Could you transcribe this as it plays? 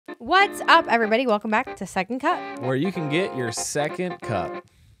What's up, everybody? Welcome back to Second Cup. Where you can get your second cup.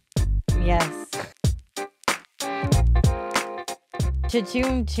 Yes.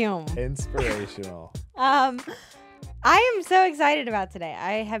 Cha-choom choom. Inspirational. I am so excited about today.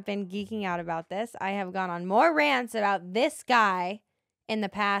 I have been geeking out about this. I have gone on more rants about this guy in the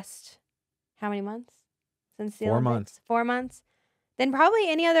past, how many months? Since the 4 Olympics? months. 4 months. Than probably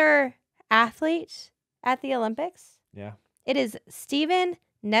any other athlete at the Olympics. Yeah. It is Steven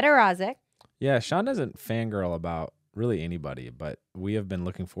Nedoroscik. Yeah, Shawn doesn't fangirl about really anybody, but we have been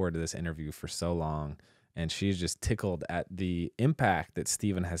looking forward to this interview for so long, and she's just tickled at the impact that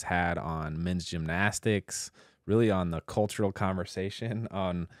Steven has had on men's gymnastics, really on the cultural conversation,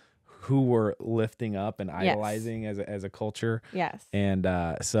 on who we're lifting up and idolizing as a culture. Yes. And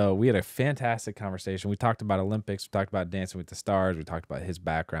so we had a fantastic conversation. We talked about Olympics. We talked about Dancing with the Stars. We talked about his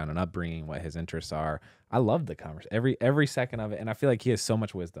background and upbringing, what his interests are. I love the conversation, every second of it. And I feel like he has so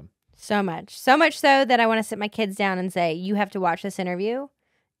much wisdom. So much. So much so that I want to sit my kids down and say, you have to watch this interview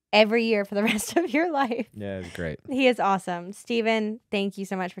every year for the rest of your life. Yeah, it's great. He is awesome. Steven, thank you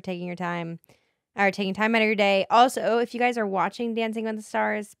so much for taking time out of your day. Also, if you guys are watching Dancing with the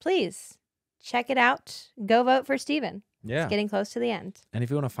Stars, please check it out. Go vote for Steven. Yeah. It's getting close to the end. And if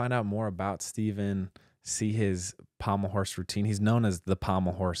you want to find out more about Steven, see his pommel horse routine. He's known as the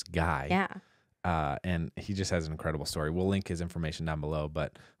Pommel Horse Guy. Yeah. And he just has an incredible story. We'll link his information down below,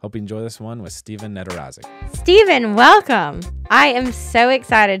 but hope you enjoy this one with Steven Nedoroscik. Steven, welcome. I am so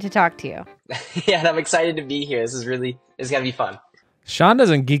excited to talk to you. Yeah, and I'm excited to be here. This is going to be fun. Shawn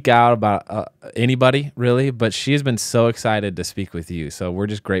doesn't geek out about anybody really, but she has been so excited to speak with you. So we're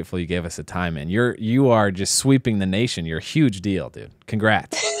just grateful you gave us the time, and you are just sweeping the nation. You're a huge deal, dude.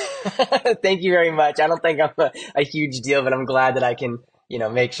 Congrats. Thank you very much. I don't think I'm a huge deal, but I'm glad that I can,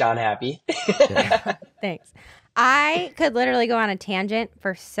 make Shawn happy. Thanks. I could literally go on a tangent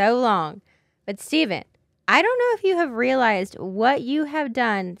for so long, but Steven, I don't know if you have realized what you have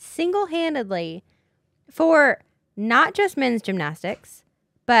done single-handedly for not just men's gymnastics,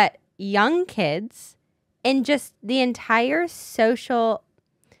 but young kids and just the entire social,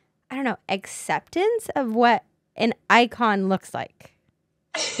 acceptance of what an icon looks like.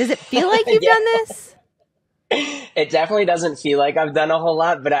 Does it feel like you've done this? It definitely doesn't feel like I've done a whole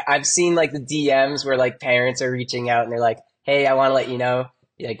lot, but I've seen like the DMs where like parents are reaching out and they're like, hey, I want to let you know,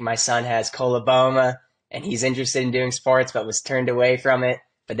 like my son has coloboma and he's interested in doing sports, but was turned away from it.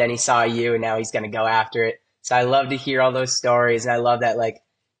 But then he saw you and now he's going to go after it. So I love to hear all those stories. And I love that,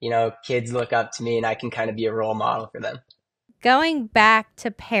 kids look up to me and I can kind of be a role model for them. Going back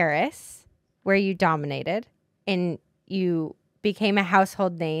to Paris, where you dominated and you became a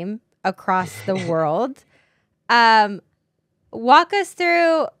household name across the world. Walk us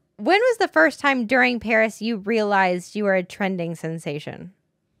through, when was the first time during Paris you realized you were a trending sensation?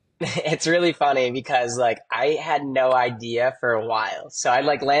 It's really funny because I had no idea for a while. So I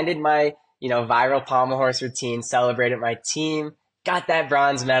landed my viral pommel horse routine, celebrated my team, got that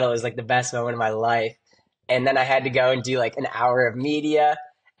bronze medal. It was the best moment of my life. And then I had to go and do an hour of media.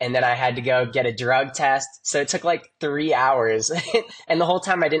 And then I had to go get a drug test. So it took 3 hours. And the whole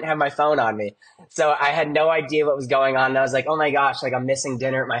time I didn't have my phone on me. So I had no idea what was going on. And I was like, oh my gosh, I'm missing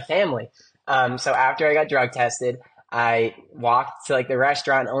dinner at my family. So after I got drug tested, I walked to the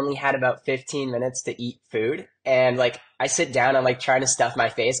restaurant, only had about 15 minutes to eat food. And I sit down, I'm trying to stuff my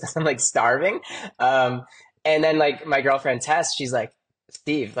face because I'm starving. And then my girlfriend Tess, she's like,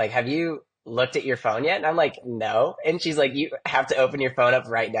 Steve, have you looked at your phone yet? And I'm like, no. And she's like, you have to open your phone up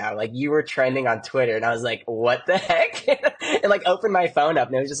right now. You were trending on Twitter. And I was like, what the heck? And opened my phone up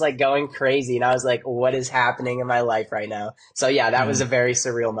and it was just going crazy. And I was like, what is happening in my life right now? So yeah, that was a very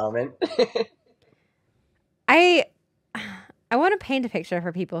surreal moment. I want to paint a picture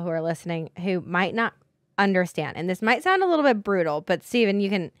for people who are listening who might not understand. And this might sound a little bit brutal, but Steven, you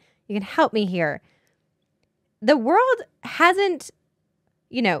can help me here. The world hasn't,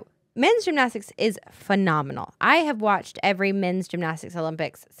 men's gymnastics is phenomenal. I have watched every men's gymnastics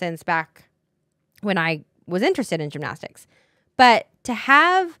Olympics since back when I was interested in gymnastics. But to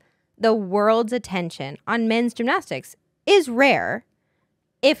have the world's attention on men's gymnastics is rare,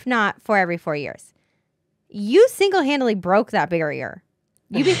 if not for every 4 years. You single-handedly broke that barrier.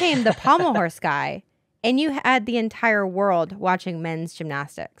 You became the Pommel Horse Guy, and you had the entire world watching men's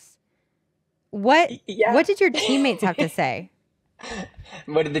gymnastics. What did your teammates have to say?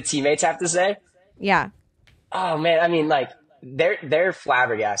 What did the teammates have to say? Yeah. Oh man, I mean, they're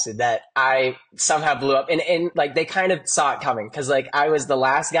flabbergasted that I somehow blew up, and they kind of saw it coming because I was the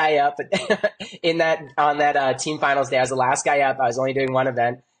last guy up on that team finals day. I was the last guy up. I was only doing one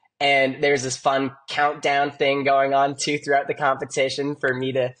event, And there's this fun countdown thing going on too throughout the competition for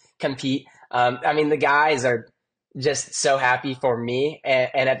me to compete. I mean, the guys are just so happy for me.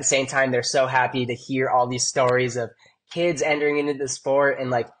 And at the same time, they're so happy to hear all these stories of kids entering into the sport and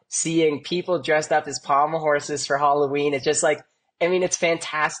like seeing people dressed up as pommel horses for Halloween. It's just like, I mean, it's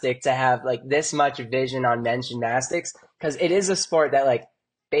fantastic to have like this much vision on men's gymnastics, because it is a sport that like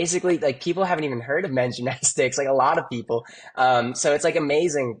basically like people haven't even heard of men's gymnastics, like a lot of people. So it's like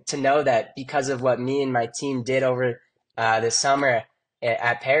amazing to know that because of what me and my team did over this summer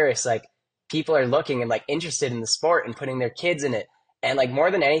at Paris, like people are looking and like interested in the sport and putting their kids in it. And like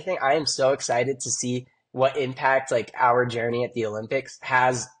more than anything, I am so excited to see what impact like our journey at the Olympics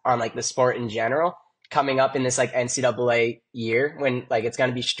has on like the sport in general coming up in this like NCAA year, when like it's going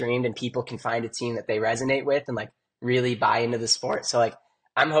to be streamed and people can find a team that they resonate with and like really buy into the sport. So like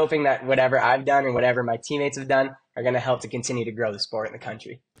I'm hoping that whatever I've done and whatever my teammates have done are going to help to continue to grow the sport in the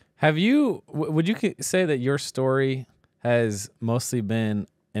country. Would you say that your story has mostly been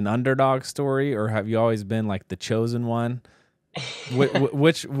an underdog story, or have you always been like the chosen one?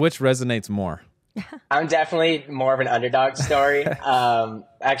 Which resonates more? I'm definitely more of an underdog story.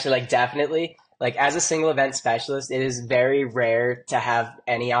 Actually, like definitely. Like as a single event specialist, it is very rare to have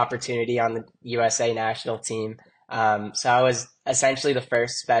any opportunity on the USA national team. So I was essentially the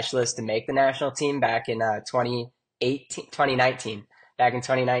first specialist to make the national team back in 2019. Back in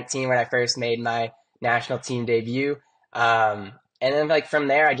 2019 when I first made my national team debut. And then like from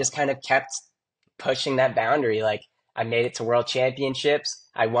there, I just kind of kept pushing that boundary. Like I made it to world championships.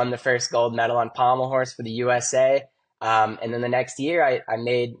 I won the first gold medal on pommel horse for the USA. And then the next year I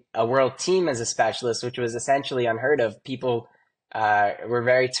made a world team as a specialist, which was essentially unheard of. People were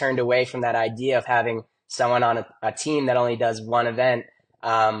very turned away from that idea of having someone on a team that only does one event.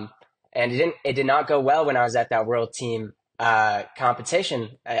 And it did not go well when I was at that world team competition.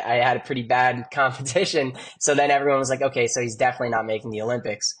 I had a pretty bad competition. So then everyone was like, okay, so he's definitely not making the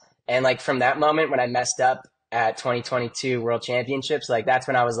Olympics. And like from that moment when I messed up at 2022 World Championships, like that's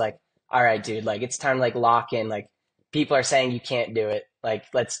when I was like, all right, dude, like it's time to like lock in. Like people are saying you can't do it. Like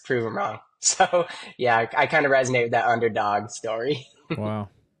let's prove them wrong. So yeah, I kind of resonate with that underdog story. Wow.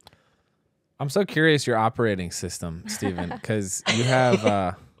 I'm so curious your operating system, Stephen, because you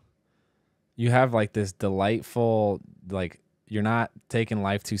have like this delightful, like you're not taking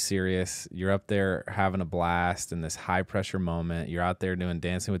life too serious. You're up there having a blast in this high pressure moment. You're out there doing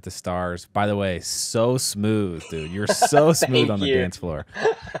Dancing with the Stars. By the way, so smooth, dude. You're so smooth on the dance floor.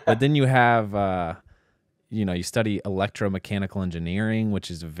 But then you have, you study electromechanical engineering, which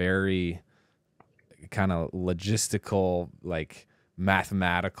is a very kind of logistical, like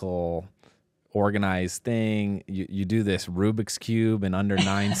mathematical, organized thing. You do this Rubik's Cube in under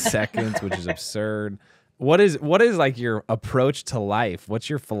 9 seconds, which is absurd. What is like your approach to life?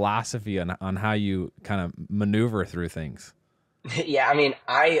 What's your philosophy on how you kind of maneuver through things? Yeah, I mean,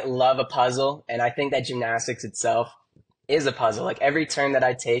 I love a puzzle, and I think that gymnastics itself is a puzzle. Like every turn that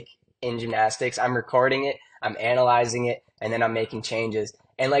I take in gymnastics, I'm recording it, I'm analyzing it, and then I'm making changes.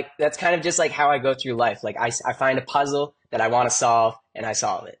 And like that's kind of just like how I go through life. Like I find a puzzle that I want to solve, and I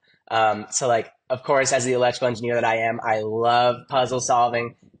solve it. So like, of course, as the electrical engineer that I am, I love puzzle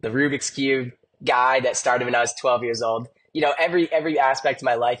solving. The Rubik's Cube guy that started when I was 12 years old. Every aspect of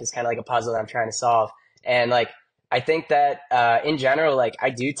my life is kind of like a puzzle that I'm trying to solve. And like, I think that in general, like I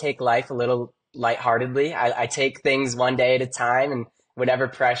do take life a little lightheartedly. I take things one day at a time, and whatever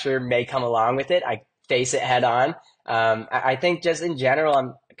pressure may come along with it, I face it head on. I think just in general,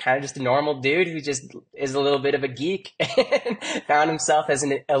 I'm kind of just a normal dude who just is a little bit of a geek and found himself as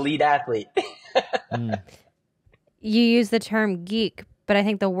an elite athlete. You use the term geek, but I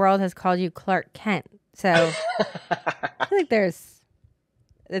think the world has called you Clark Kent. So I feel like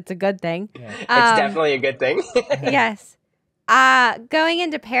it's a good thing. Yeah. It's definitely a good thing. Yes. Going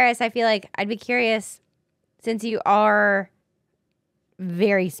into Paris, I feel like I'd be curious, since you are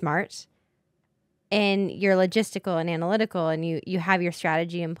very smart and you're logistical and analytical and you have your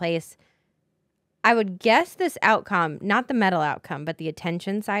strategy in place, I would guess this outcome, not the medal outcome, but the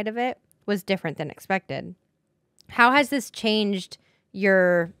attention side of it, was different than expected. How has this changed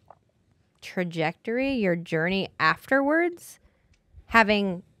your trajectory, your journey afterwards,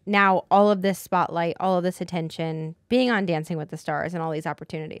 having now all of this spotlight, all of this attention, being on Dancing with the Stars and all these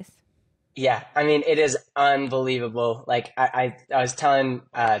opportunities? Yeah, I mean, it is unbelievable. Like I was telling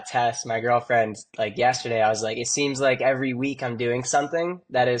Tess, my girlfriend, like yesterday, I was like, it seems like every week I'm doing something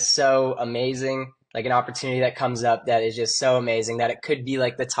that is so amazing, like an opportunity that comes up that is just so amazing that it could be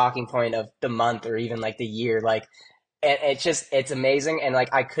like the talking point of the month or even like the year. Like, and it's amazing. And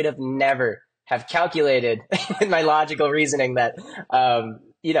like, I could have never have calculated with my logical reasoning that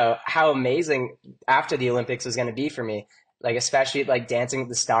how amazing after the Olympics was going to be for me. Like, especially like Dancing with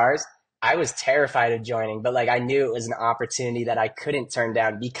the Stars. I was terrified of joining, but like I knew it was an opportunity that I couldn't turn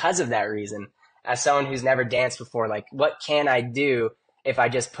down because of that reason. As someone who's never danced before, like what can I do if I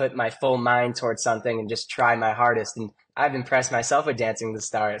just put my full mind towards something and just try my hardest? And I've impressed myself with Dancing with the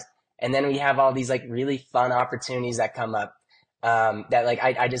Stars. And then we have all these like really fun opportunities that come up that like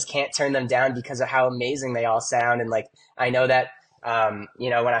I just can't turn them down because of how amazing they all sound. And like I know that when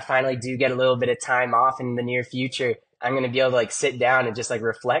I finally do get a little bit of time off in the near future, I'm going to be able to like sit down and just like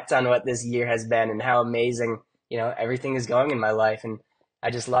reflect on what this year has been and how amazing, everything is going in my life. And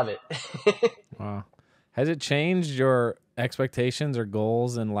I just love it. Wow. Has it changed your expectations or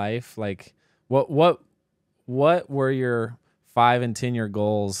goals in life? Like what were your 5 and 10 year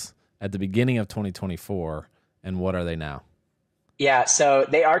goals at the beginning of 2024 and what are they now? Yeah, so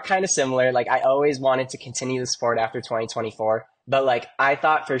they are kind of similar. Like I always wanted to continue the sport after 2024, but like I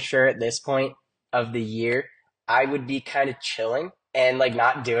thought for sure at this point of the year, I would be kind of chilling and like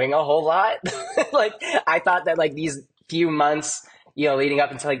not doing a whole lot. Like I thought that like these few months, leading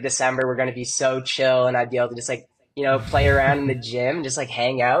up until like December, were going to be so chill and I'd be able to just like, play around in the gym and just like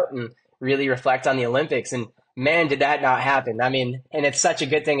hang out and really reflect on the Olympics. And man, did that not happen. I mean, and it's such a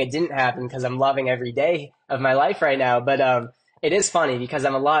good thing it didn't happen because I'm loving every day of my life right now. But it is funny because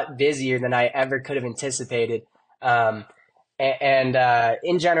I'm a lot busier than I ever could have anticipated.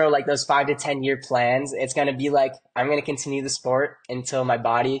 In general, like those 5 to 10 year plans, it's going to be like, I'm going to continue the sport until my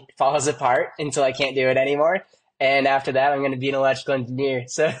body falls apart, until I can't do it anymore. And after that, I'm going to be an electrical engineer.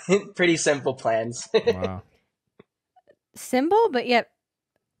 So pretty simple plans. Wow. Simple, but yet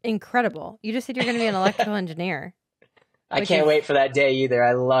incredible. You just said you're going to be an electrical engineer. I can't wait for that day either.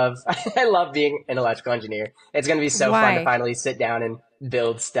 I love being an electrical engineer. It's going to be so fun to finally sit down and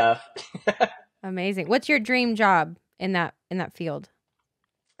build stuff. Amazing. What's your dream job in that field?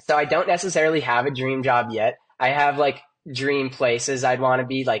 So I don't necessarily have a dream job yet. I have like dream places I'd want to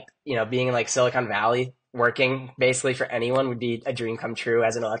be, like, being in like Silicon Valley, working basically for anyone would be a dream come true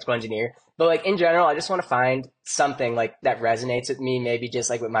as an electrical engineer. But like in general, I just want to find something like that resonates with me, maybe just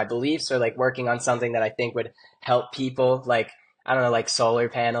like with my beliefs or like working on something that I think would help people. Like, I don't know, like solar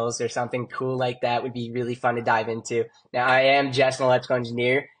panels or something cool like that would be really fun to dive into. Now I am just an electrical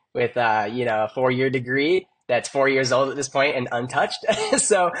engineer with, a 4-year degree that's 4 years old at this point and untouched.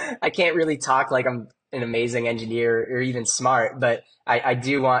 So I can't really talk like I'm an amazing engineer or even smart, but I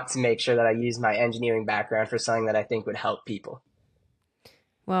do want to make sure that I use my engineering background for something that I think would help people.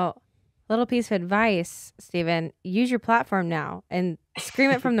 Well, little piece of advice, Stephen, use your platform now and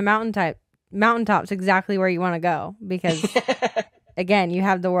scream it from the mountaintops exactly where you want to go, because again, you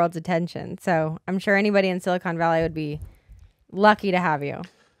have the world's attention. So I'm sure anybody in Silicon Valley would be lucky to have you.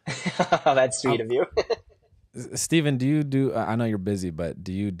 Oh, that's sweet of you. Stephen, I know you're busy, but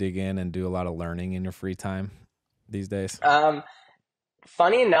do you dig in and do a lot of learning in your free time these days?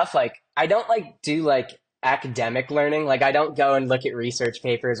 Funny enough, like I don't like do like academic learning. Like I don't go and look at research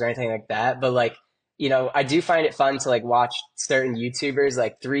papers or anything like that. But like, I do find it fun to like watch certain YouTubers,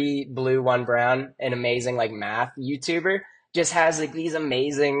 like 3 Blue, 1 Brown, an amazing like math YouTuber, just has like these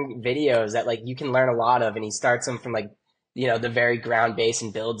amazing videos that like you can learn a lot of. And he starts them from like, the very ground base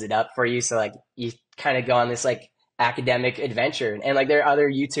and builds it up for you. So like you kind of go on this like academic adventure. And like there are other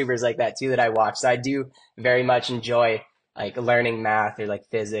YouTubers like that too that I watch. So I do very much enjoy like learning math or like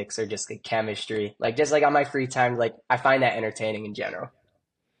physics or just like chemistry, like just like on my free time. Like I find that entertaining in general.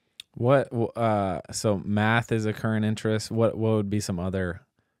 So math is a current interest. What would be some other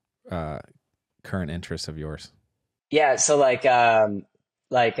current interests of yours? Yeah. So like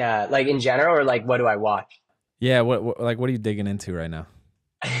in general, or like what do I watch? Yeah. What are you digging into right now?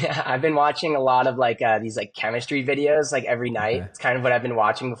 I've been watching a lot of like these like chemistry videos like every night. Okay. It's kind of what I've been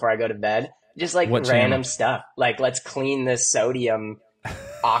watching before I go to bed. Just like random stuff. Like, let's clean this sodium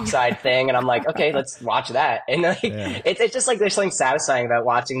oxide thing. And I'm like, okay, let's watch that. And like, it's just like, there's something satisfying about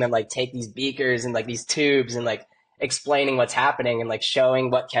watching them like take these beakers and like these tubes and like explaining what's happening and like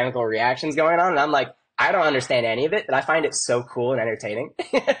showing what chemical reactions going on. And I'm like, I don't understand any of it, but I find it so cool and entertaining.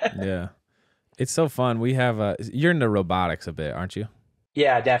 Yeah. It's so fun. We have you're into robotics a bit, aren't you?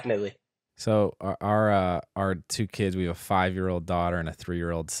 Yeah, definitely. So our 2 kids, we have a 5-year-old daughter and a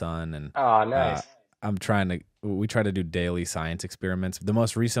 3-year-old son, and oh, nice. We try to do daily science experiments. The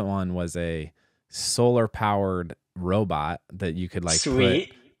most recent one was a solar powered robot that you could like put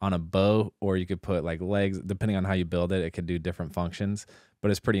on a boat, or you could put like legs, depending on how you build it. It could do different functions,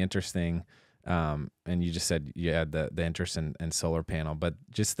 but it's pretty interesting. And you just said you had the interest in solar panel, but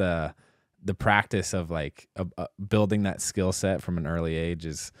just the the practice of like building that skill set from an early age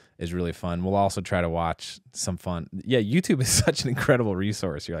is really fun. We'll also try to watch some fun. Yeah, YouTube is such an incredible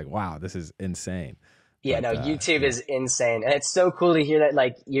resource. You're like, wow, this is insane. Yeah, no, YouTube is insane. And it's so cool to hear that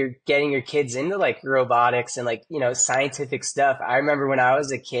like you're getting your kids into like robotics and like, scientific stuff. I remember when I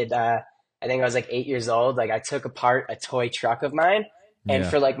was a kid, I think I was like 8 years old, like I took apart a toy truck of mine. And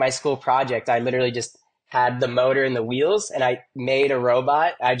for like my school project, I literally just had the motor and the wheels and I made a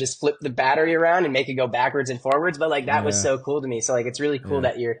robot. I just flipped the battery around and make it go backwards and forwards. But like that was so cool to me. So like it's really cool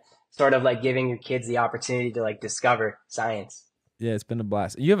that you're sort of like giving your kids the opportunity to like discover science. Yeah, it's been a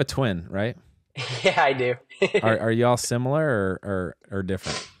blast. You have a twin, right? Yeah, I do. Are y'all similar or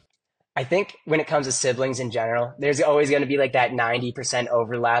different? I think when it comes to siblings in general, there's always going to be like that 90%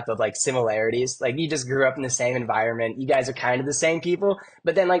 overlap of like similarities. Like you just grew up in the same environment. You guys are kind of the same people,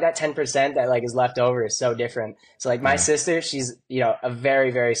 but then like that 10% that like is left over is so different. So like my sister, she's, a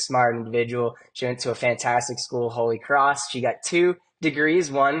very, very smart individual. She went to a fantastic school, Holy Cross. She got 2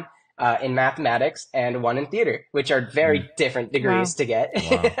 degrees, one in mathematics and one in theater, which are very different degrees to get.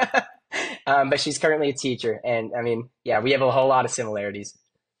 Wow. But she's currently a teacher. And I mean, yeah, we have a whole lot of similarities.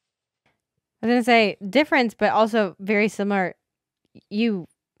 I was going to say difference, but also very similar. You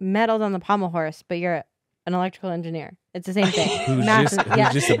medaled on the pommel horse, but you're an electrical engineer. It's the same thing. who's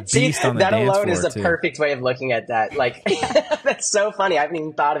just a beast on the that dance alone floor, is the too. perfect way of looking at that. Like, that's so funny. I haven't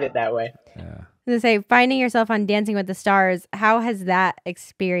even thought of it that way. Yeah. I was going to say, finding yourself on Dancing with the Stars, how has that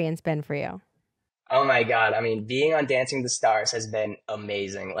experience been for you? Oh my God. I mean, being on Dancing with the Stars has been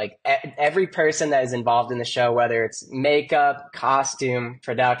amazing. Like every person that is involved in the show, whether it's makeup, costume,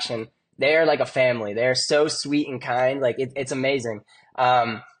 production, they're like a family. They're so sweet and kind. Like it's amazing.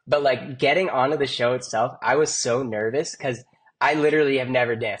 But like getting onto the show itself, I was so nervous because I literally have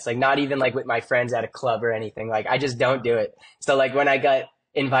never danced, like not even like with my friends at a club or anything. Like I just don't do it. So like when I got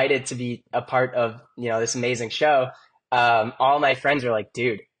invited to be a part of, this amazing show, all my friends were like,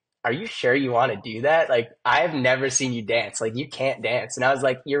 dude, are you sure you want to do that? Like, I've never seen you dance. Like, you can't dance. And I was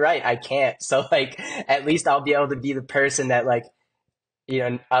like, you're right, I can't. So like, at least I'll be able to be the person that like,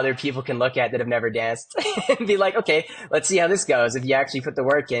 other people can look at that have never danced and be like, okay, let's see how this goes. If you actually put the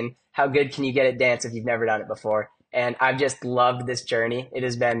work in, how good can you get at dance if you've never done it before? And I've just loved this journey. It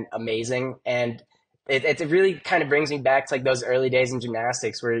has been amazing. And it really kind of brings me back to like those early days in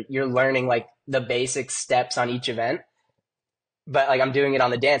gymnastics where you're learning like the basic steps on each event, but like I'm doing it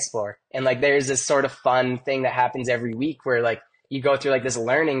on the dance floor. And like, there's this sort of fun thing that happens every week where like you go through like this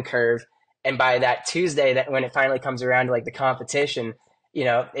learning curve. And by that Tuesday, that when it finally comes around to like the competition,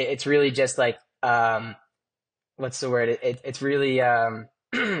 it's really just like, what's the word? It's really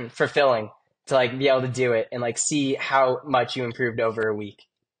fulfilling to like be able to do it and like see how much you improved over a week.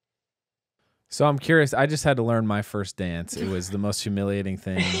 So I'm curious. I just had to learn my first dance. It was the most humiliating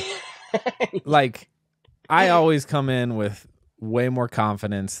thing. Like, I always come in with way more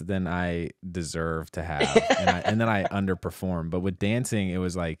confidence than I deserve to have, and then I underperform. But with dancing, it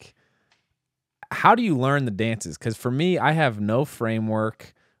was like, how do you learn the dances? Because for me, I have no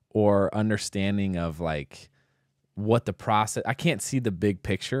framework or understanding of like what the process. I can't see the big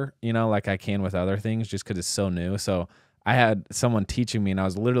picture, like I can with other things, just because it's so new. So I had someone teaching me, and I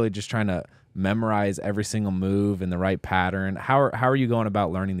was literally just trying to memorize every single move in the right pattern. How are you going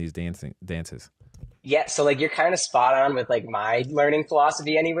about learning these dances? Yeah, so like you're kind of spot on with like my learning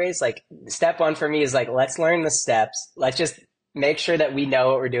philosophy anyways. Like step 1 for me is like, let's learn the steps. Let's just make sure that we know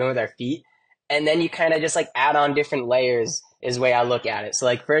what we're doing with our feet. And then you kind of just like add on different layers is the way I look at it. So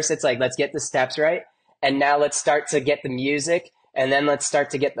like first it's like, let's get the steps right. And now let's start to get the music. And then let's start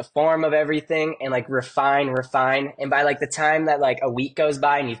to get the form of everything and like refine. And by like the time that like a week goes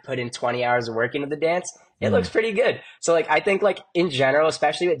by and you've put in 20 hours of work into the dance, it looks pretty good. So like, I think like in general,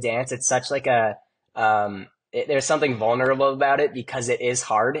 especially with dance, it's such like there's something vulnerable about it because it is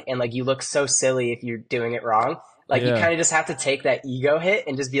hard. And like, you look so silly if you're doing it wrong. Like you kind of just have to take that ego hit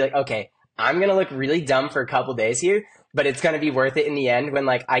and just be like, okay, I'm going to look really dumb for a couple days here, but it's going to be worth it in the end when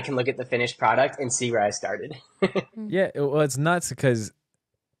like I can look at the finished product and see where I started. Yeah, well, it's nuts because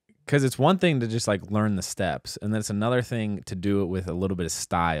it's one thing to just like learn the steps, and then it's another thing to do it with a little bit of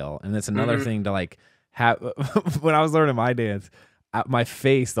style, and it's another thing to like have. When I was learning my dance, my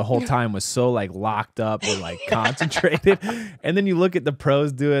face the whole time was so like locked up and like concentrated, and then you look at the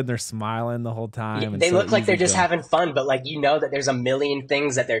pros do it and they're smiling the whole time. Yeah, they look like they're just having fun, but like that there's a million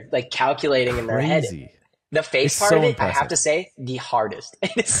things that they're like calculating in their head. The face part of it, I have to say, the hardest.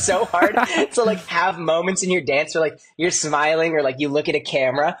 It's so hard to like have moments in your dance where like you're smiling or like you look at a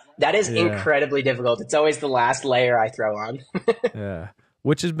camera. That is incredibly difficult. It's always the last layer I throw on. Yeah.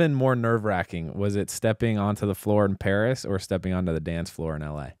 Which has been more nerve-wracking? Was it stepping onto the floor in Paris or stepping onto the dance floor in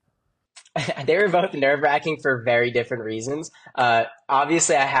LA? They were both nerve-wracking for very different reasons.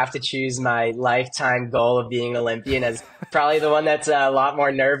 Obviously, I have to choose my lifetime goal of being an Olympian as probably the one that's a lot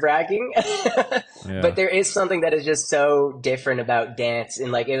more nerve-wracking. But Yeah. there is something that is just so different about dance,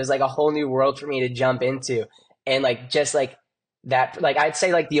 and like it was like a whole new world for me to jump into, and like just like that, like I'd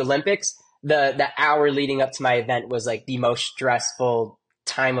say like the Olympics, the hour leading up to my event was like the most stressful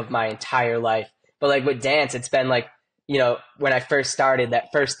time of my entire life. But like with dance, it's been like, when I first started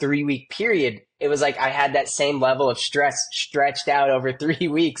that first 3 week period, it was like I had that same level of stress stretched out over 3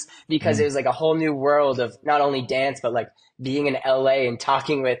 weeks because it Mm. was like a whole new world of not only dance, but like being in LA and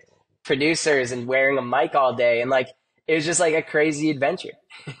talking with producers and wearing a mic all day. And like, it was just like a crazy adventure.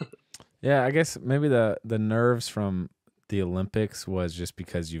 Yeah, I guess maybe the nerves from the Olympics was just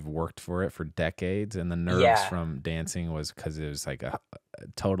because you've worked for it for decades, and the nerves Yeah. from dancing was because it was like a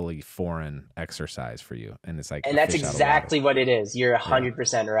totally foreign exercise for you, and it's like a And that's fish out of water. exactly what it is. You're Yeah,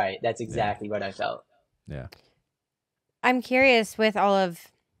 100% right. That's yeah, exactly what I felt. yeah. I'm curious with all of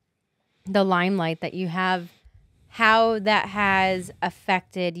the limelight that you have, how that has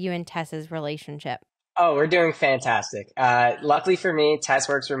affected you and Tessa's relationship. Oh, we're doing fantastic. Luckily for me, Tess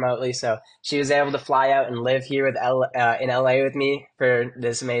works remotely, so she was able to fly out and live here in LA with me for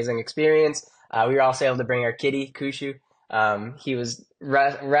this amazing experience. We were also able to bring our kitty, Kushu. He was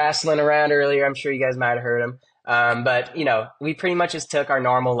wrestling around earlier. I'm sure you guys might have heard him. But, we pretty much just took our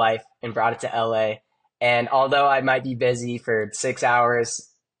normal life and brought it to LA. And although I might be busy for 6 hours,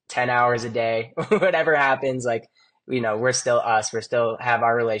 10 hours a day, whatever happens, like, we're still us. We still have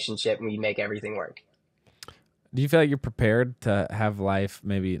our relationship and we make everything work. Do you feel like you're prepared to have life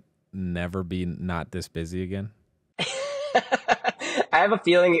maybe never be not this busy again? I have a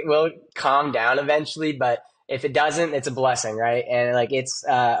feeling it will calm down eventually, but if it doesn't, it's a blessing, right? And like it's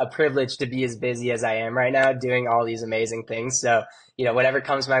a privilege to be as busy as I am right now, doing all these amazing things. So, whatever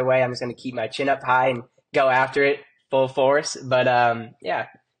comes my way, I'm just going to keep my chin up high and go after it full force. But yeah,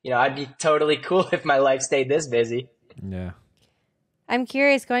 I'd be totally cool if my life stayed this busy. Yeah. I'm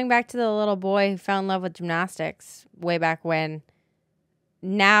curious, going back to the little boy who fell in love with gymnastics way back when,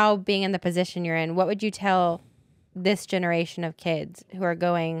 now being in the position you're in, what would you tell this generation of kids who are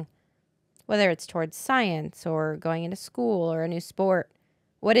going, whether it's towards science or going into school or a new sport?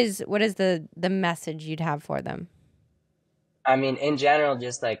 What is the message you'd have for them? I mean, in general,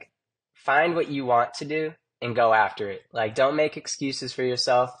 just like find what you want to do and go after it. Like, don't make excuses for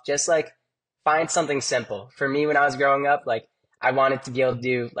yourself. Just like find something simple. For me, when I was growing up, like I wanted to be able to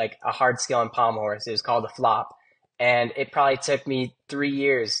do like a hard skill on pommel horse. It was called a flop. And it probably took me 3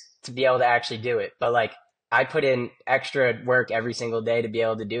 years to be able to actually do it. But like I put in extra work every single day to be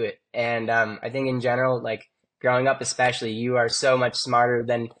able to do it. And I think in general, like growing up, especially, you are so much smarter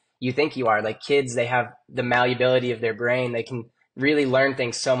than you think you are. Like kids, they have the malleability of their brain. They can really learn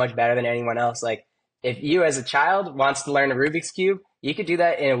things so much better than anyone else. Like if you as a child wants to learn a Rubik's Cube, you could do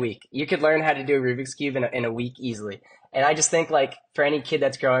that in a week. You could learn how to do a Rubik's Cube in a week easily. And I just think like for any kid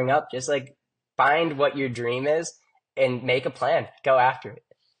that's growing up, just like find what your dream is and make a plan, go after it.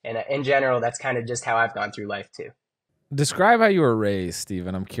 And in general, that's kind of just how I've gone through life too. Describe how you were raised,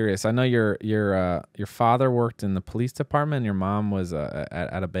 Stephen. I'm curious. I know your father worked in the police department, and your mom was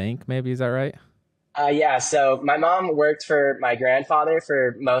at a bank. Maybe is that right? Yeah, so my mom worked for my grandfather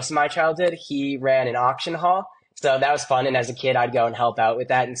for most of my childhood. He ran an auction hall. So that was fun. And as a kid, I'd go and help out with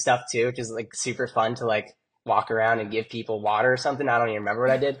that and stuff too, which is like super fun to like walk around and give people water or something. I don't even remember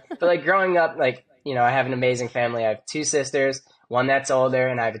what I did. But like growing up, like, I have an amazing family. I have two sisters, one that's older,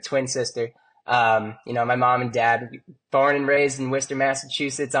 and I have a twin sister. My mom and dad, born and raised in Worcester,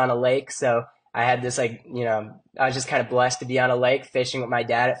 Massachusetts on a lake. So I had this like, I was just kind of blessed to be on a lake fishing with my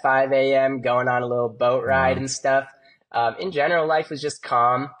dad at 5 a.m., going on a little boat ride Wow. and stuff. In general, life was just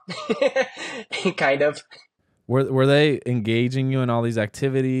calm, kind of. Were they engaging you in all these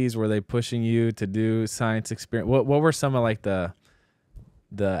activities? Were they pushing you to do science experience? What were some of like the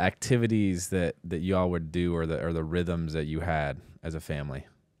activities that you all would do, or the rhythms that you had as a family?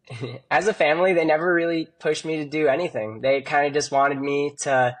 As a family, they never really pushed me to do anything. They kind of just wanted me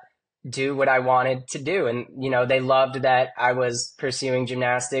to do what I wanted to do. And, they loved that I was pursuing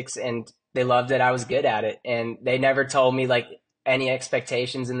gymnastics and they loved that I was good at it. And they never told me like any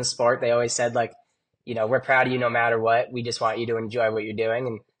expectations in the sport. They always said like, we're proud of you no matter what. We just want you to enjoy what you're doing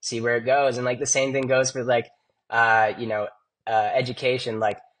and see where it goes. And like the same thing goes for like, education.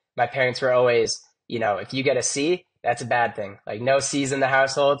 Like my parents were always, if you get a C, that's a bad thing. Like no C's in the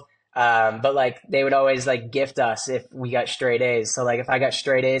household. But like they would always like gift us if we got straight A's. So like if I got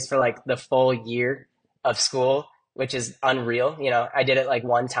straight A's for like the full year of school, which is unreal, I did it like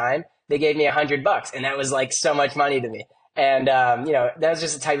one time, they gave me $100 and that was like so much money to me. And, that was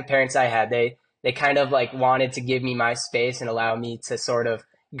just the type of parents I had. They kind of like wanted to give me my space and allow me to sort of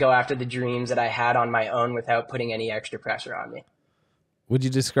go after the dreams that I had on my own without putting any extra pressure on me. Would you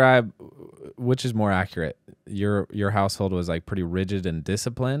describe which is more accurate? Your household was like pretty rigid and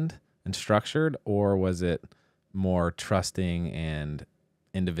disciplined and structured, or was it more trusting and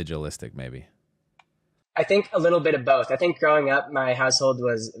individualistic maybe? I think a little bit of both. I think growing up, my household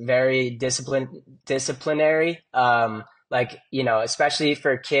was very disciplinary. Especially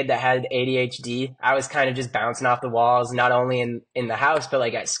for a kid that had ADHD, I was kind of just bouncing off the walls, not only in the house, but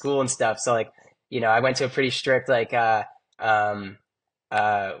like at school and stuff. So like, I went to a pretty strict, what's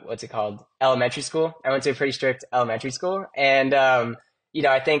it called? Elementary school. I went to a pretty strict elementary school. And,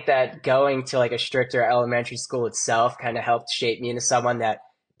 I think that going to like a stricter elementary school itself kind of helped shape me into someone that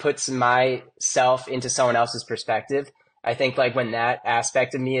puts myself into someone else's perspective. I think like when that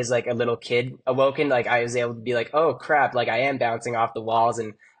aspect of me as like a little kid awoken, like I was able to be like, oh crap, like I am bouncing off the walls,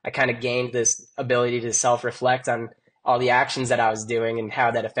 and I kind of gained this ability to self-reflect on all the actions that I was doing and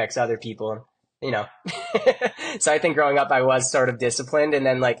how that affects other people, So I think growing up I was sort of disciplined, and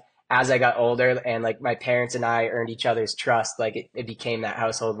then like as I got older and like my parents and I earned each other's trust, like it became that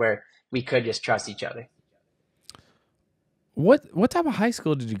household where we could just trust each other. What type of high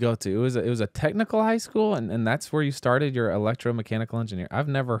school did you go to? It was a technical high school, and that's where you started your electromechanical engineer. I've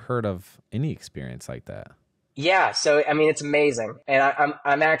never heard of any experience like that. Yeah, so I mean it's amazing, and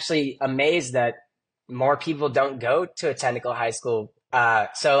I'm actually amazed that more people don't go to a technical high school.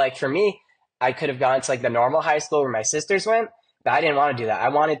 So like for me, I could have gone to like the normal high school where my sisters went, but I didn't want to do that. I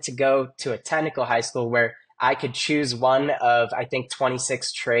wanted to go to a technical high school where I could choose one of I think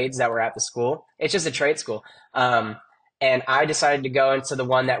 26 trades that were at the school. It's just a trade school. And I decided to go into the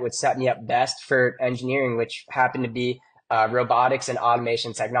one that would set me up best for engineering, which happened to be robotics and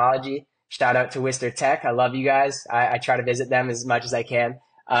automation technology. Shout out to Worcester Tech. I love you guys. I try to visit them as much as I can.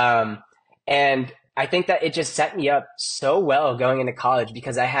 And I think that it just set me up so well going into college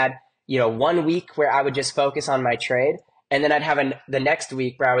because I had, 1 week where I would just focus on my trade. And then I'd have the next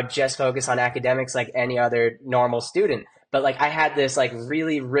week where I would just focus on academics like any other normal student. But like I had this like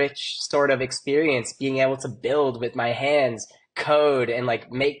really rich sort of experience being able to build with my hands, code, and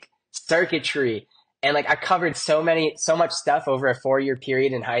like make circuitry. And like I covered so much stuff over a 4-year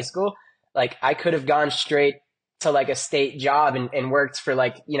period in high school. Like I could have gone straight to like a state job and worked for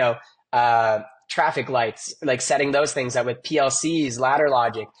like, traffic lights, like setting those things up with PLCs, ladder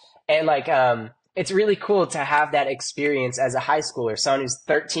logic. And like, it's really cool to have that experience as a high schooler. Someone who's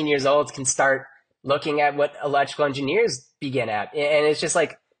 13 years old can start looking at what electrical engineers begin at. And it's just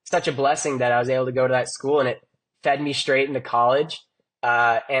like such a blessing that I was able to go to that school, and it fed me straight into college.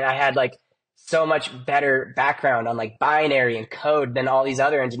 And I had like so much better background on like binary and code than all these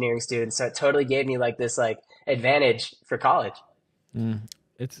other engineering students. So it totally gave me like this like advantage for college.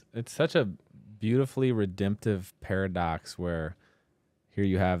 It's such a beautifully redemptive paradox where here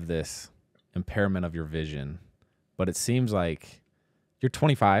you have this impairment of your vision, but it seems like you're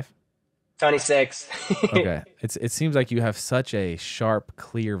 25. 26. Okay. It seems like you have such a sharp,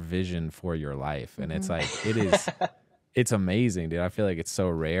 clear vision for your life. And it's like, it's amazing, dude. I feel like it's so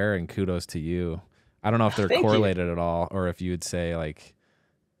rare, and kudos to you. I don't know if they're correlated at all, or if you would say like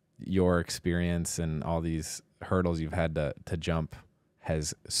your experience and all these hurdles you've had to jump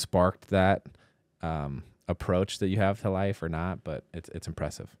has sparked that approach that you have to life or not, but it's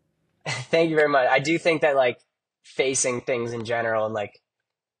impressive. Thank you very much. I do think that like facing things in general and like,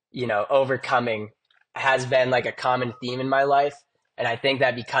 overcoming has been like a common theme in my life. And I think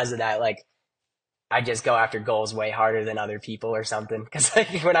that because of that, like I just go after goals way harder than other people or something. Cause like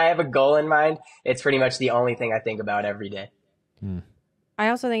when I have a goal in mind, it's pretty much the only thing I think about every day. I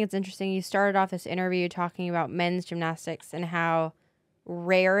also think it's interesting. You started off this interview talking about men's gymnastics and how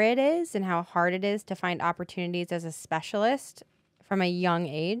rare it is and how hard it is to find opportunities as a specialist from a young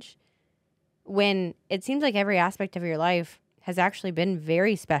age, when it seems like every aspect of your life has actually been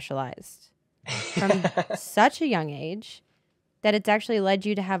very specialized from such a young age that it's actually led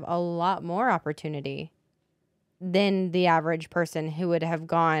you to have a lot more opportunity than the average person who would have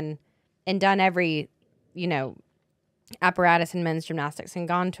gone and done every, apparatus in men's gymnastics and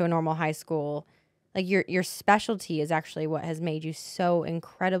gone to a normal high school. Like your specialty is actually what has made you so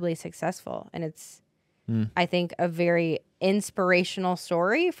incredibly successful. And it's, I think, a very inspirational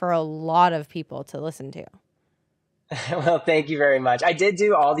story for a lot of people to listen to. Well, thank you very much. I did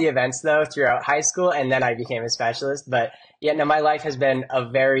do all the events though throughout high school, and then I became a specialist. But yeah, no, my life has been a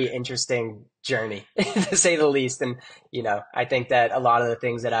very interesting journey to say the least. And, I think that a lot of the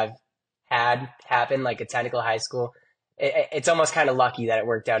things that I've had happen, like a technical high school, it's almost kind of lucky that it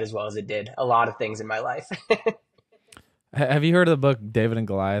worked out as well as it did. A lot of things in my life. Have you heard of the book David and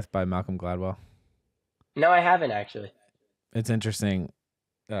Goliath by Malcolm Gladwell? No, I haven't actually. It's interesting.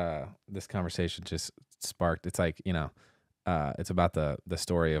 This conversation just sparked. It's like, it's about the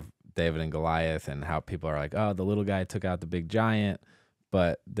story of David and Goliath and how people are like, oh, the little guy took out the big giant,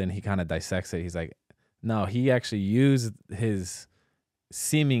 but then he kind of dissects it. He's like, no, he actually used his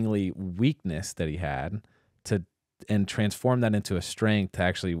seemingly weakness that he had and transform that into a strength to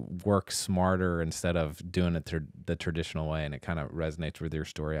actually work smarter instead of doing it the traditional way. And it kind of resonates with your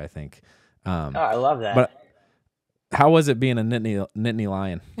story, I think. I love that. But how was it being a Nittany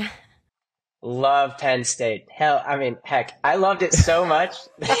Lion? Love Penn State. Heck, I loved it so much.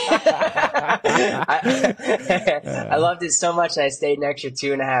 I loved it so much that I stayed an extra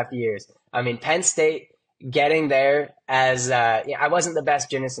 2.5 years. I mean, Penn State, getting there as I wasn't the best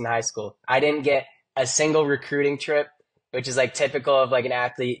gymnast in high school. I didn't get a single recruiting trip, which is like typical of like an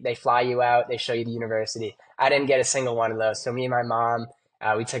athlete. They fly you out, they show you the university. I didn't get a single one of those. So me and my mom,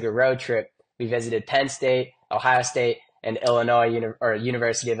 we took a road trip. We visited Penn State, Ohio State, and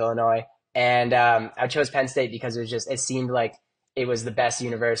University of Illinois. And I chose Penn State because it seemed like it was the best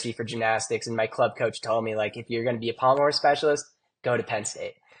university for gymnastics. And my club coach told me, like, if you're going to be a Pommel Horse specialist, go to Penn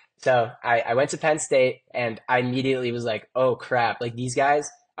State. So I went to Penn State and I immediately was like, oh crap, like these guys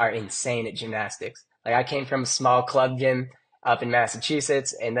are insane at gymnastics. Like I came from a small club gym up in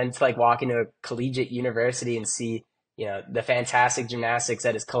Massachusetts, and then to like walk into a collegiate university and see, the fantastic gymnastics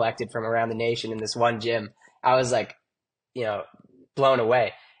that is collected from around the nation in this one gym. I was like, blown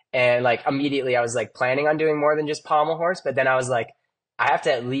away. And like immediately I was like planning on doing more than just pommel horse. But then I was like, I have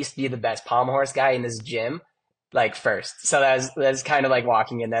to at least be the best pommel horse guy in this gym, like first. So that's kind of like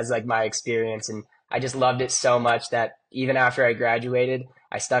walking in. That's like my experience. And I just loved it so much that even after I graduated,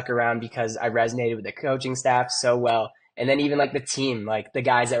 I stuck around because I resonated with the coaching staff so well. And then even like the team, like the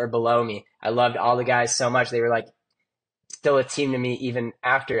guys that were below me, I loved all the guys so much. They were like still a team to me even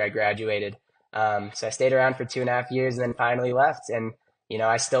after I graduated. So I stayed around for 2.5 years and then finally left. And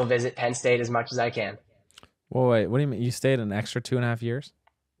I still visit Penn State as much as I can. Well, wait, what do you mean? You stayed an extra 2.5 years?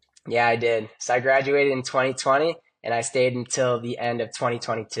 Yeah, I did. So I graduated in 2020 and I stayed until the end of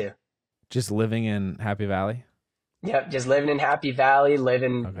 2022. Just living in Happy Valley? Yep, just living in Happy Valley,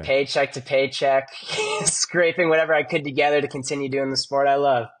 living paycheck to paycheck, scraping whatever I could together to continue doing the sport I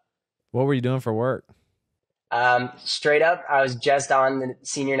love. What were you doing for work? Straight up, I was just on the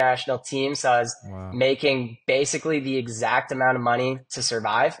senior national team, so I was making basically the exact amount of money to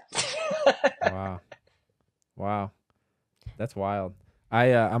survive. Wow, that's wild.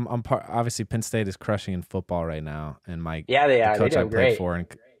 I'm obviously Penn State is crushing in football right now, and they are. The coach I played great. for, and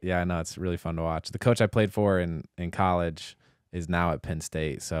I know it's really fun to watch. The coach I played for in college is now at Penn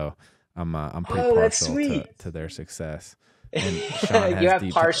State, so I'm pretty partial to their success. And Shawn has you have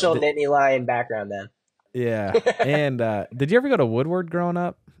partial Nittany Lion background then. Yeah. And did you ever go to Woodward growing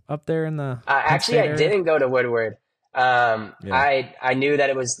up there in the actually I area? didn't go to Woodward. I knew that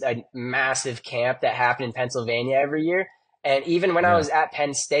it was a massive camp that happened in Pennsylvania every year. And even when I was at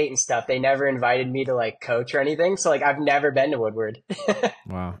Penn State and stuff, they never invited me to like coach or anything. So like I've never been to Woodward.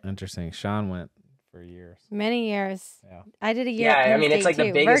 Wow, interesting. Shawn went for years. Many years. Yeah. I did a year at Penn State it's like too,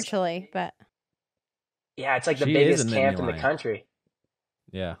 the biggest, virtually, but yeah, it's like the biggest camp in the country.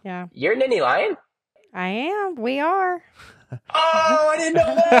 Yeah. Yeah. You're Nittany Lion? I am. We are. Oh, I didn't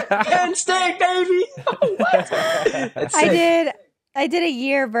know that. Penn State, baby. What? That's sick. I did a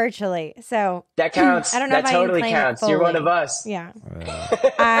year virtually, so that counts. I don't know that if totally I can counts. You're one of us. Yeah.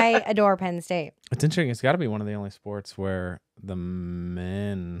 I adore Penn State. It's interesting. It's got to be one of the only sports where the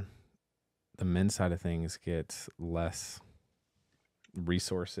men's side of things gets less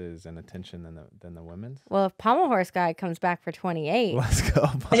resources and attention than the women's. Well, if Pommel Horse Guy comes back for 28, let's go.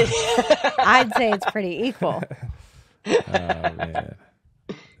 I'd say it's pretty equal. Oh man,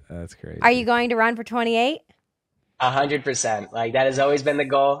 that's crazy. Are you going to run for 28? 100%. Like that has always been the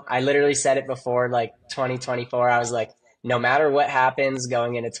goal. I literally said it before, like 2024. I was like, no matter what happens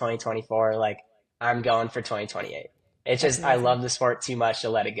going into 2024, like I'm going for 2028. It's just I love the sport too much to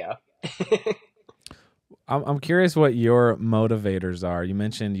let it go. I'm curious what your motivators are. You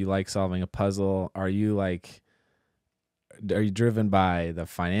mentioned you like solving a puzzle. Are you driven by the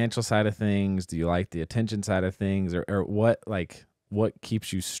financial side of things? Do you like the attention side of things, or what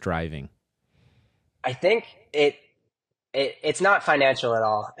keeps you striving? I think it's not financial at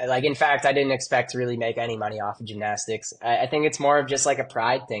all. Like, in fact, I didn't expect to really make any money off of gymnastics. I think it's more of just like a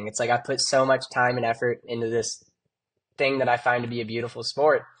pride thing. It's like I put so much time and effort into this thing that I find to be a beautiful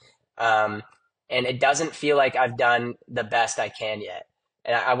sport. And it doesn't feel like I've done the best I can yet.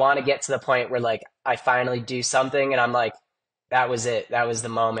 And I want to get to the point where like I finally do something and I'm like, that was it. That was the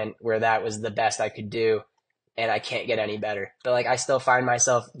moment where that was the best I could do. and I can't get any better. But like I still find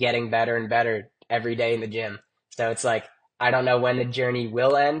myself getting better and better every day in the gym. So it's like I don't know when the journey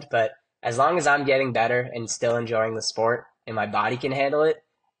will end, but as long as I'm getting better and still enjoying the sport and my body can handle it,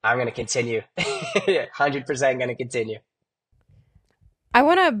 I'm going to continue. 100% going to continue. I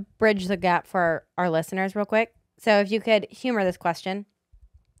want to bridge the gap for our listeners real quick. So if you could humor this question.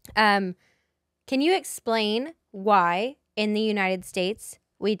 Can you explain why in the United States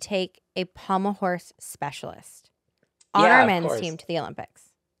we take a pommel horse specialist on Yeah, our of men's course. team to the Olympics?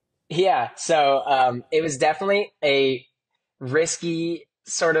 Yeah, so it was definitely a risky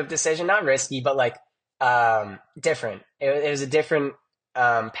sort of decision. Not risky, but like different. It was a different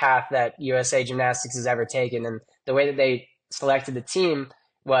path that USA Gymnastics has ever taken. And the way that they selected the team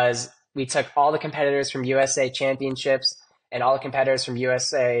was we took all the competitors from USA Championships and all the competitors from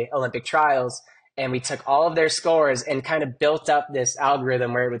USA Olympic trials, and we took all of their scores and kind of built up this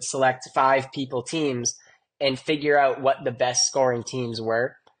algorithm where it would select 5 people teams and figure out what the best scoring teams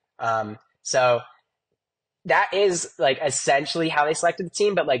were. So that is like essentially how they selected the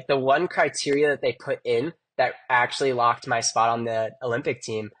team. But like the one criteria that they put in that actually locked my spot on the Olympic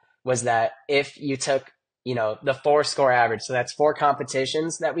team was that if you took, the 4 score average, so that's 4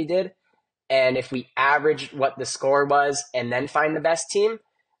 competitions that we did. And if we averaged what the score was and then find the best team,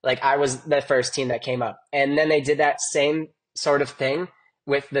 like I was the first team that came up. And then they did that same sort of thing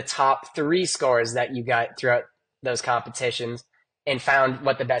with the top 3 scores that you got throughout those competitions and found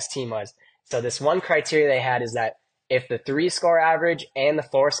what the best team was. So this one criteria they had is that if the 3 score average and the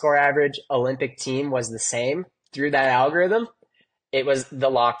 4 score average Olympic team was the same through that algorithm, it was the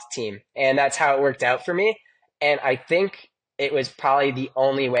locked team. And that's how it worked out for me. And I think it was probably the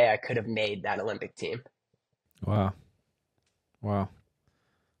only way I could have made that Olympic team. Wow. Well,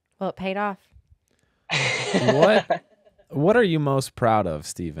 it paid off. What are you most proud of,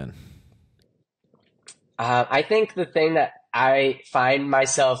 Stephen? I think the thing that I find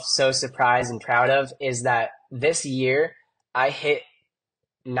myself so surprised and proud of is that this year I hit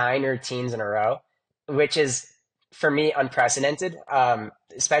 9 routines in a row, which is for me unprecedented,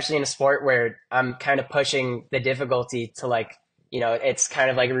 especially in a sport where I'm kind of pushing the difficulty to like, it's kind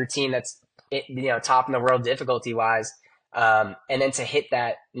of like a routine that's, top in the world difficulty wise. And then to hit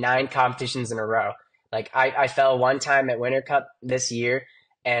that 9 competitions in a row. Like I fell one time at Winter Cup this year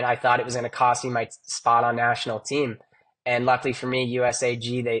and I thought it was going to cost me my spot on national team. And luckily for me,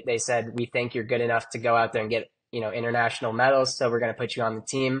 USAG, they said, we think you're good enough to go out there and get, international medals. So we're going to put you on the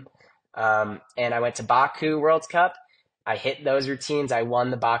team. And I went to Baku World Cup. I hit those routines. I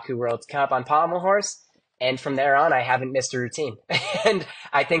won the Baku World Cup on Pommel Horse. And from there on, I haven't missed a routine. And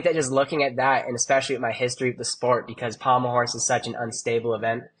I think that just looking at that, and especially with my history of the sport, because Pommel Horse is such an unstable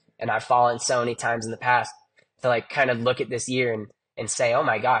event, and I've fallen so many times in the past, to like kind of look at this year and say, oh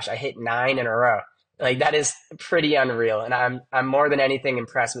my gosh, I hit 9 in a row. Like that is pretty unreal. And I'm more than anything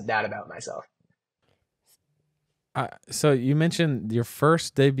impressed with that about myself. So you mentioned your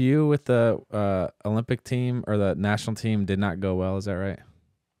first debut with the Olympic team or the national team did not go well. Is that right?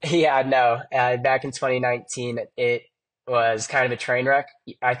 Yeah, no. Back in 2019, it was kind of a train wreck.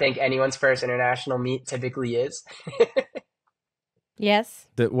 I think anyone's first international meet typically is. Yes.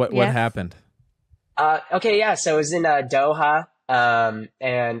 What Yes. happened? Okay, yeah. So it was in Doha,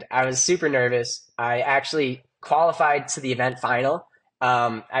 and I was super nervous. I actually qualified to the event final.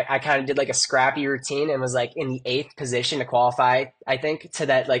 I kind of did like a scrappy routine and was like in the 8th position to qualify, I think, to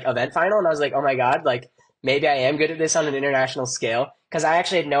that like event final. And I was like, oh my God, like maybe I am good at this on an international scale. Cause I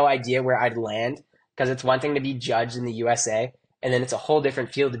actually had no idea where I'd land. Cause it's one thing to be judged in the USA. And then it's a whole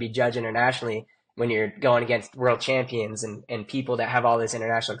different field to be judged internationally when you're going against world champions and people that have all this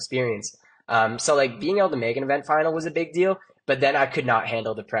international experience. So like being able to make an event final was a big deal, but then I could not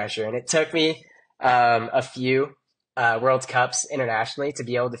handle the pressure. And it took me, a few World Cups internationally to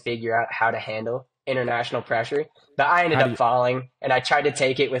be able to figure out how to handle international pressure. But I ended up falling, and I tried to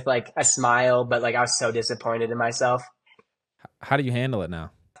take it with like a smile, but like I was so disappointed in myself. How do you handle it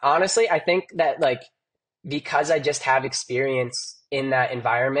now? Honestly, I think that like because I just have experience in that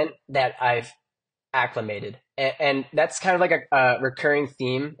environment that I've acclimated. And that's kind of like a recurring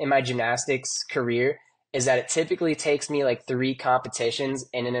theme in my gymnastics career is that it typically takes me like 3 competitions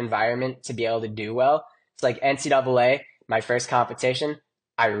in an environment to be able to do well. It's like NCAA, my first competition,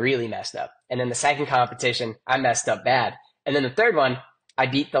 I really messed up. And then the second competition, I messed up bad. And then the third one, I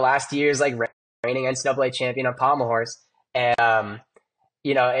beat the last year's like reigning NCAA champion on Pommel Horse. And,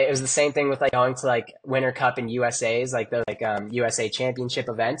 it was the same thing with like going to like Winter Cup and USA's, like the USA Championship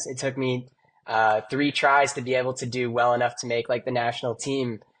events. It took me 3 tries to be able to do well enough to make like the national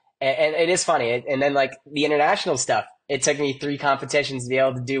team. And it is funny. And then like the international stuff, it took me 3 competitions to be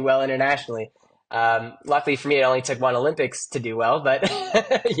able to do well internationally. Luckily for me, it only took one Olympics to do well, but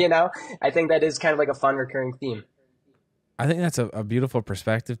you know, I think that is kind of like a fun recurring theme. I think that's a beautiful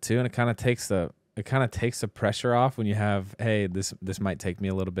perspective too, and it kind of takes the pressure off when you have, hey, this might take me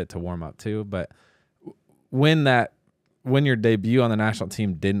a little bit to warm up too. But when your debut on the national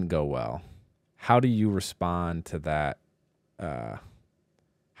team didn't go well, how do you respond to that?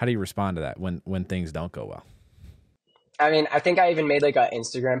 How do you respond to that when things don't go well? I mean, I think I even made like an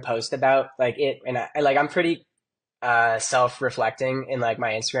Instagram post about like it, and I'm pretty self-reflecting in like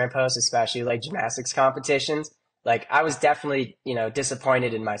my Instagram posts, especially like gymnastics competitions. Like I was definitely, you know,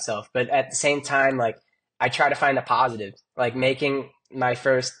 disappointed in myself, but at the same time, like I try to find the positive. Like making my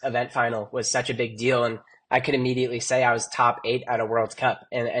first event final was such a big deal, and I could immediately say I was top 8 at a World Cup,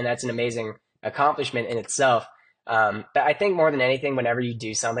 and that's an amazing accomplishment in itself. But I think more than anything, whenever you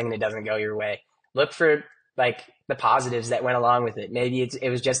do something and it doesn't go your way, look for like the positives that went along with it. Maybe it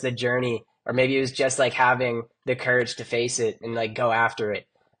was just the journey, or maybe it was just like having the courage to face it and like go after it.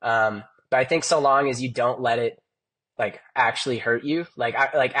 But I think so long as you don't let it like actually hurt you, like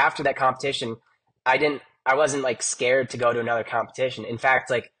after that competition, I wasn't like scared to go to another competition. In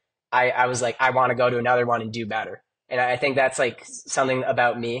fact, like I was like, I want to go to another one and do better. And I think that's like something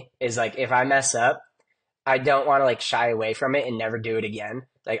about me is like, if I mess up, I don't want to like shy away from it and never do it again.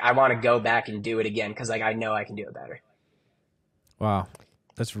 Like I want to go back and do it again because like I know I can do it better. Wow,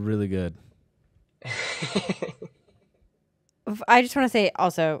 that's really good. I just want to say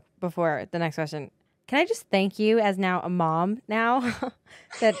also before the next question, can I just thank you as now a mom now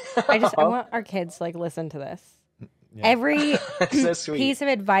that I want our kids to like listen to this. Yeah. Every so piece of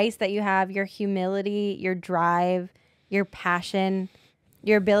advice that you have, your humility, your drive, your passion,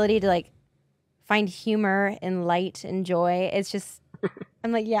 your ability to like find humor and light and joy. It's just,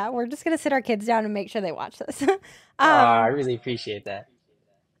 I'm like, yeah, we're just going to sit our kids down and make sure they watch this. I really appreciate that.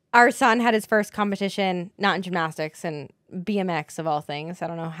 Our son had his first competition, not in gymnastics, and BMX of all things. I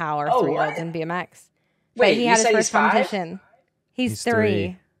don't know how our 3-year-old's in BMX. Wait, but he had his first five? competition. He's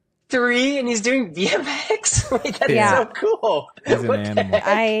 3. 3 and he's doing BMX? Wait, that's so cool. He's an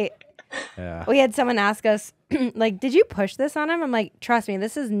animal. We had someone ask us, like, did you push this on him? I'm like, trust me,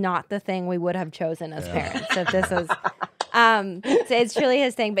 this is not the thing we would have chosen as parents. If this is, so it's truly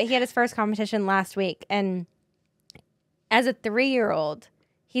his thing. But he had his first competition last week, and as a 3-year-old,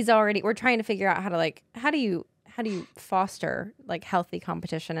 we're trying to figure out how do you foster like healthy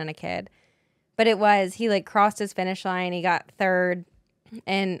competition in a kid. But he like crossed his finish line, he got 3rd,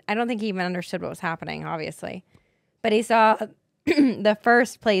 and I don't think he even understood what was happening, obviously. But he saw the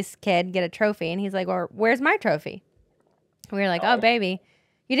first place kid get a trophy, and he's like, well, where's my trophy? We were like, oh, baby,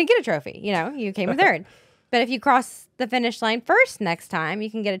 you didn't get a trophy. You know, you came 3rd. But if you cross the finish line first next time, you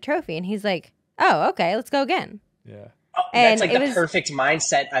can get a trophy. And he's like, oh, okay, let's go again. Yeah. Oh, that's like the perfect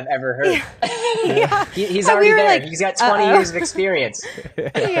mindset I've ever heard. Yeah. He's already there. Like, he's got 20 years of experience.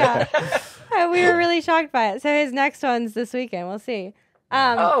 Yeah. We were really shocked by it. So his next one's this weekend. We'll see.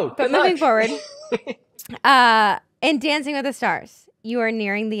 But moving forward, in Dancing with the Stars, you are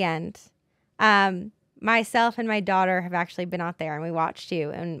nearing the end. Myself and my daughter have actually been out there, and we watched you,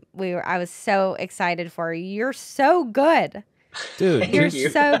 and I was so excited for you. You're so good. Dude, you're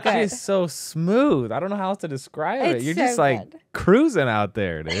so good. She's so smooth. I don't know how else to describe it. You're so just like cruising out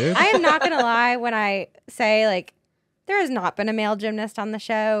there, dude. I am not going to lie when I say, like, there has not been a male gymnast on the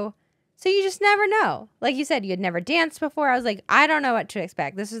show. So you just never know. Like you said, you had never danced before. I was like, I don't know what to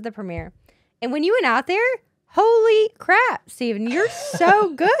expect. This is the premiere. And when you went out there, holy crap, Steven, you're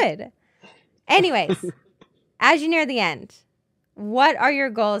so good. Anyways, as you near the end, what are your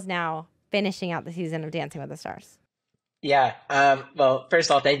goals now finishing out the season of Dancing with the Stars? Yeah. Well,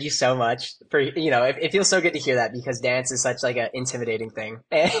 first of all, thank you so much for, it feels so good to hear that because dance is such like an intimidating thing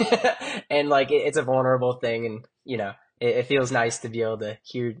and like it's a vulnerable thing. And, it feels nice to be able to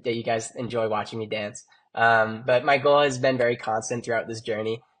hear that you guys enjoy watching me dance. But my goal has been very constant throughout this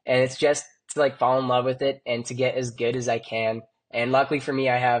journey, and it's just to like fall in love with it and to get as good as I can. And luckily for me,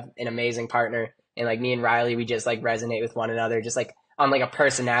 I have an amazing partner, and like me and Riley, we just like resonate with one another, just like on like a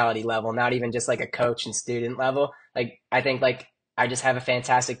personality level, not even just like a coach and student level. Like, I think like I just have a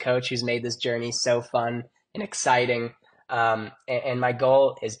fantastic coach who's made this journey so fun and exciting. And my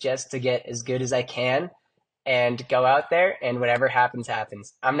goal is just to get as good as I can and go out there, and whatever happens,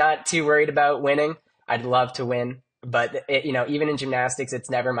 happens. I'm not too worried about winning. I'd love to win, but even in gymnastics,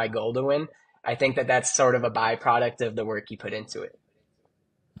 it's never my goal to win. I think that that's sort of a byproduct of the work you put into it.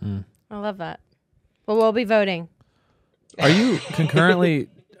 I love that. Well, we'll be voting. Are you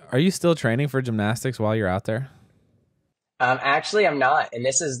still training for gymnastics while you're out there? Actually, I'm not. And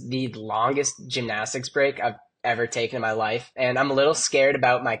this is the longest gymnastics break I've ever taken in my life. And I'm a little scared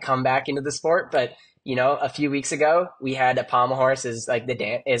about my comeback into the sport, but a few weeks ago we had a pommel horse as like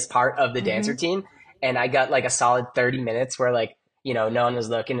is part of the dance Mm-hmm. routine. And I got like a solid 30 minutes where like, no one was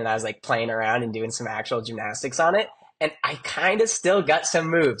looking and I was like playing around and doing some actual gymnastics on it. And I kind of still got some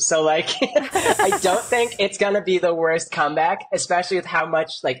moves. So like, I don't think it's going to be the worst comeback, especially with how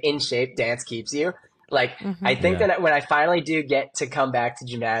much like in shape dance keeps you. Like, Mm-hmm. I think that when I finally do get to come back to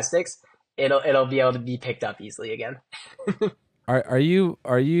gymnastics, it'll be able to be picked up easily again. Are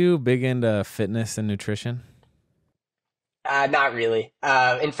you big into fitness and nutrition? Not really.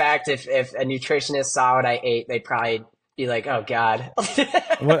 In fact, if a nutritionist saw what I ate, they'd probably be like, "Oh God."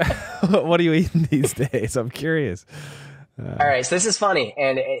 What are you eating these days? I'm curious. All right, so this is funny,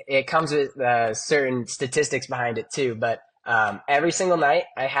 and it comes with certain statistics behind it too. But every single night,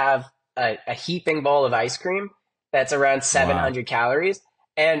 I have a heaping bowl of ice cream that's around 700 calories,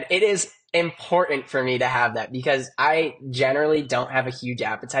 and it is important for me to have that because I generally don't have a huge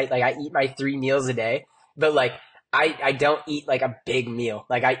appetite. Like I eat my 3 meals a day, but like I don't eat like a big meal.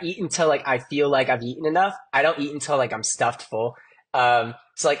 Like I eat until like I feel like I've eaten enough. I don't eat until like I'm stuffed full. So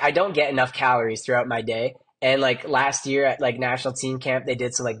like I don't get enough calories throughout my day. And like last year at like national team camp, they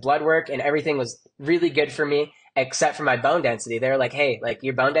did some like blood work and everything was really good for me except for my bone density. They're like, hey, like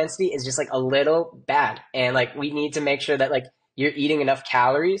your bone density is just like a little bad. And like we need to make sure that like you're eating enough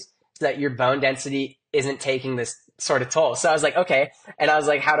calories so that your bone density isn't taking this sort of toll. So I was like, okay. And I was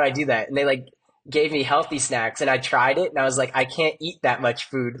like, how do I do that? And they like gave me healthy snacks and I tried it and I was like, I can't eat that much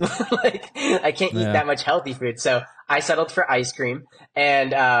food. Like I can't eat that much healthy food. So I settled for ice cream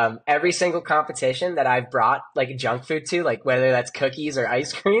and, every single competition that I've brought like junk food to, like whether that's cookies or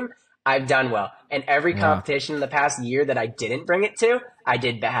ice cream, I've done well. And every competition in the past year that I didn't bring it to, I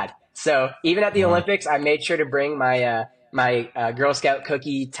did bad. So even at the Olympics, I made sure to bring my, Girl Scout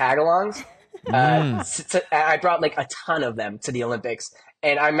cookie tag-alongs. I brought like a ton of them to the Olympics.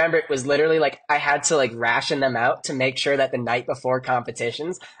 And I remember it was literally like I had to like ration them out to make sure that the night before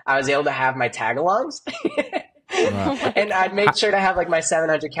competitions, I was able to have my tag-alongs. And I'd make sure to have like my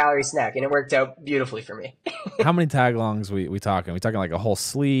 700 calorie snack, and it worked out beautifully for me. How many tag-alongs we talking? We talking like a whole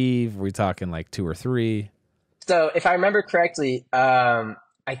sleeve? We talking like 2 or 3? So if I remember correctly,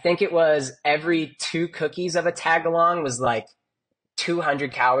 I think it was every 2 cookies of a tag-along was like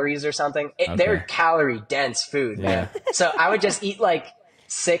 200 calories or something. They're calorie dense food, man. So I would just eat like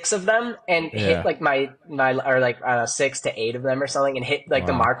 6 of them and hit like my or like 6 to 8 of them or something and hit like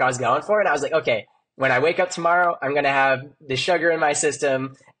the mark I was going for. And I was like, okay, when I wake up tomorrow, I'm going to have the sugar in my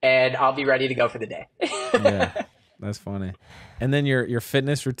system and I'll be ready to go for the day. Yeah, that's funny. And then your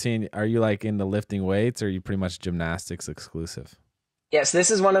fitness routine, are you like into lifting weights or are you pretty much gymnastics exclusive? Yes,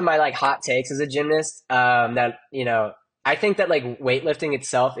 this is one of my like hot takes as a gymnast, that, I think that like weightlifting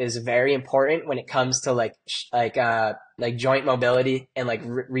itself is very important when it comes to like joint mobility and like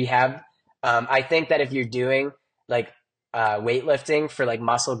rehab. I think that if you're doing like weightlifting for like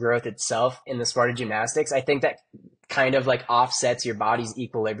muscle growth itself in the sport of gymnastics, I think that kind of like offsets your body's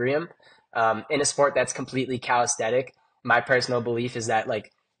equilibrium. In a sport that's completely calisthenic, my personal belief is that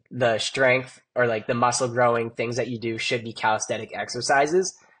like the strength or like the muscle growing things that you do should be calisthenic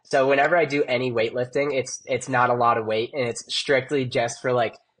exercises. So whenever I do any weightlifting, it's not a lot of weight and it's strictly just for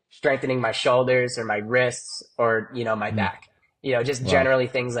like strengthening my shoulders or my wrists or, my back, just generally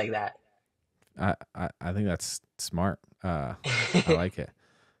things like that. I think that's smart. I like it.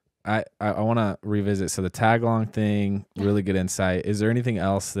 I want to revisit. So the tag along thing, really good insight. Is there anything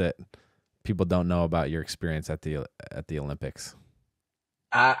else that people don't know about your experience at the Olympics?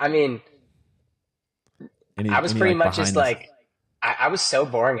 I mean, I was pretty much just like, I was so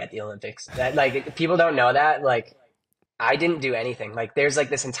boring at the Olympics that like people don't know that like I didn't do anything. Like there's like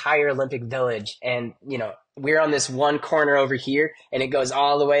this entire Olympic village and we're on this one corner over here and it goes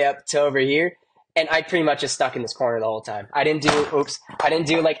all the way up to over here. And I pretty much just stuck in this corner the whole time. I didn't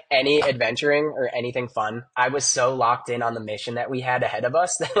do like any adventuring or anything fun. I was so locked in on the mission that we had ahead of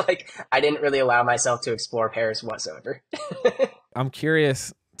us that like I didn't really allow myself to explore Paris whatsoever. I'm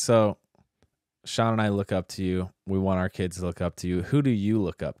curious. So Shawn and I look up to you. We want our kids to look up to you. Who do you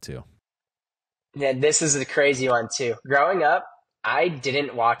look up to? Yeah, this is a crazy one too. Growing up, I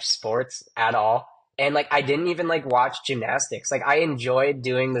didn't watch sports at all. And like I didn't even like watch gymnastics. Like I enjoyed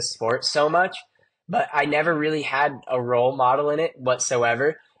doing the sport so much, but I never really had a role model in it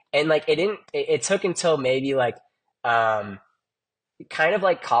whatsoever. And like it took until maybe like kind of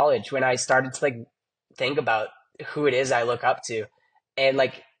like college when I started to like think about who it is I look up to. And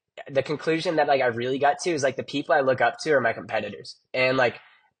like the conclusion that like I really got to is like the people I look up to are my competitors. And like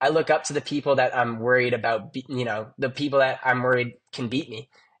I look up to the people that I'm worried about, the people that I'm worried can beat me.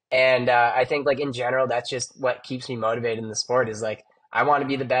 And I think like in general, that's just what keeps me motivated in the sport is like, I want to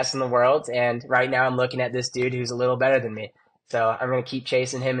be the best in the world. And right now I'm looking at this dude who's a little better than me. So I'm going to keep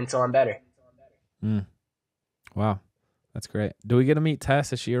chasing him until I'm better. Wow. That's great. Do we get to meet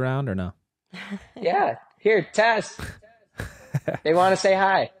Tess? Is she around or no? Yeah. Here, Tess. They want to say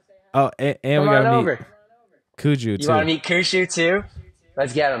hi. Oh, and we Come got on to meet over. Kuju too. You want to meet Kushu too?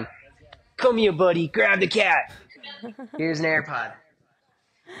 Let's get him. Come here, buddy. Grab the cat. Here's an AirPod.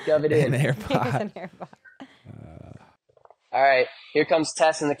 Shove it in. An Here's AirPod. an AirPod. All right. Here comes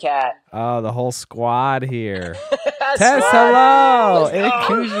Tess and the cat. Oh, the whole squad here. Tess, Squad. hello. Let's And go.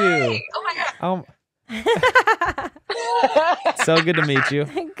 Kuju. Oh my god. So good to meet you.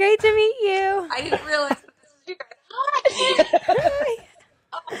 Great to meet you. I didn't realize you guys. Hi.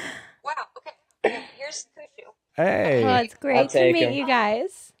 Oh, wow. Okay. Here's Kushu. Hey. Well, it's I'll great to take meet him. you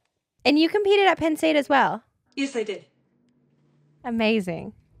guys. And you competed at Penn State as well. Yes, I did.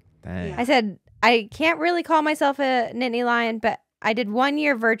 Amazing. Dang. I said, I can't really call myself a Nittany Lion, but I did 1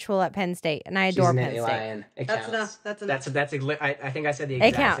 year virtual at Penn State, and I She's adore a Penn Nittany State. Lion. It That's counts. enough. That's enough. I think I said the It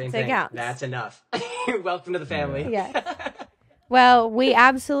exact counts, same it thing. counts. That's enough. Welcome to the family. Yeah. Well, we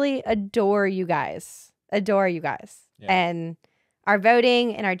absolutely adore you guys. Adore you guys. Yeah. And our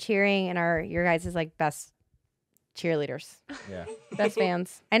voting and our cheering and your guys is like best cheerleaders, Yeah. best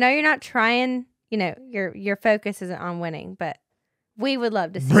fans. I know you're not trying, your focus isn't on winning, but we would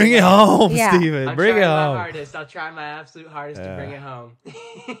love to see Bring you it win. home, Yeah. Steven. I'm Bring it trying my home. hardest. I'll try my absolute hardest to Yeah. bring it home.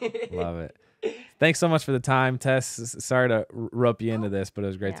 Love it. Thanks so much for the time, Tess. Sorry to rope you into this, but it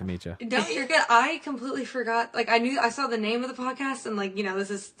was great to meet you. No, you're good. I completely forgot. Like, I saw the name of the podcast, and like,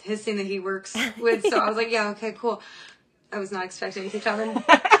 this is his thing that he works with. So I was like, yeah, okay, cool. I was not expecting to come and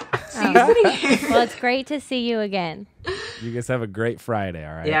see you sitting here. Well, it's great to see you again. You guys have a great Friday,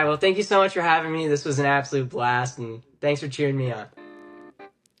 all right? Yeah, well, thank you so much for having me. This was an absolute blast, and thanks for cheering me on.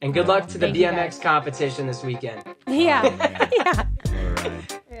 And good luck to the Thank you, BMX guys. competition this weekend. Yeah. man. Yeah.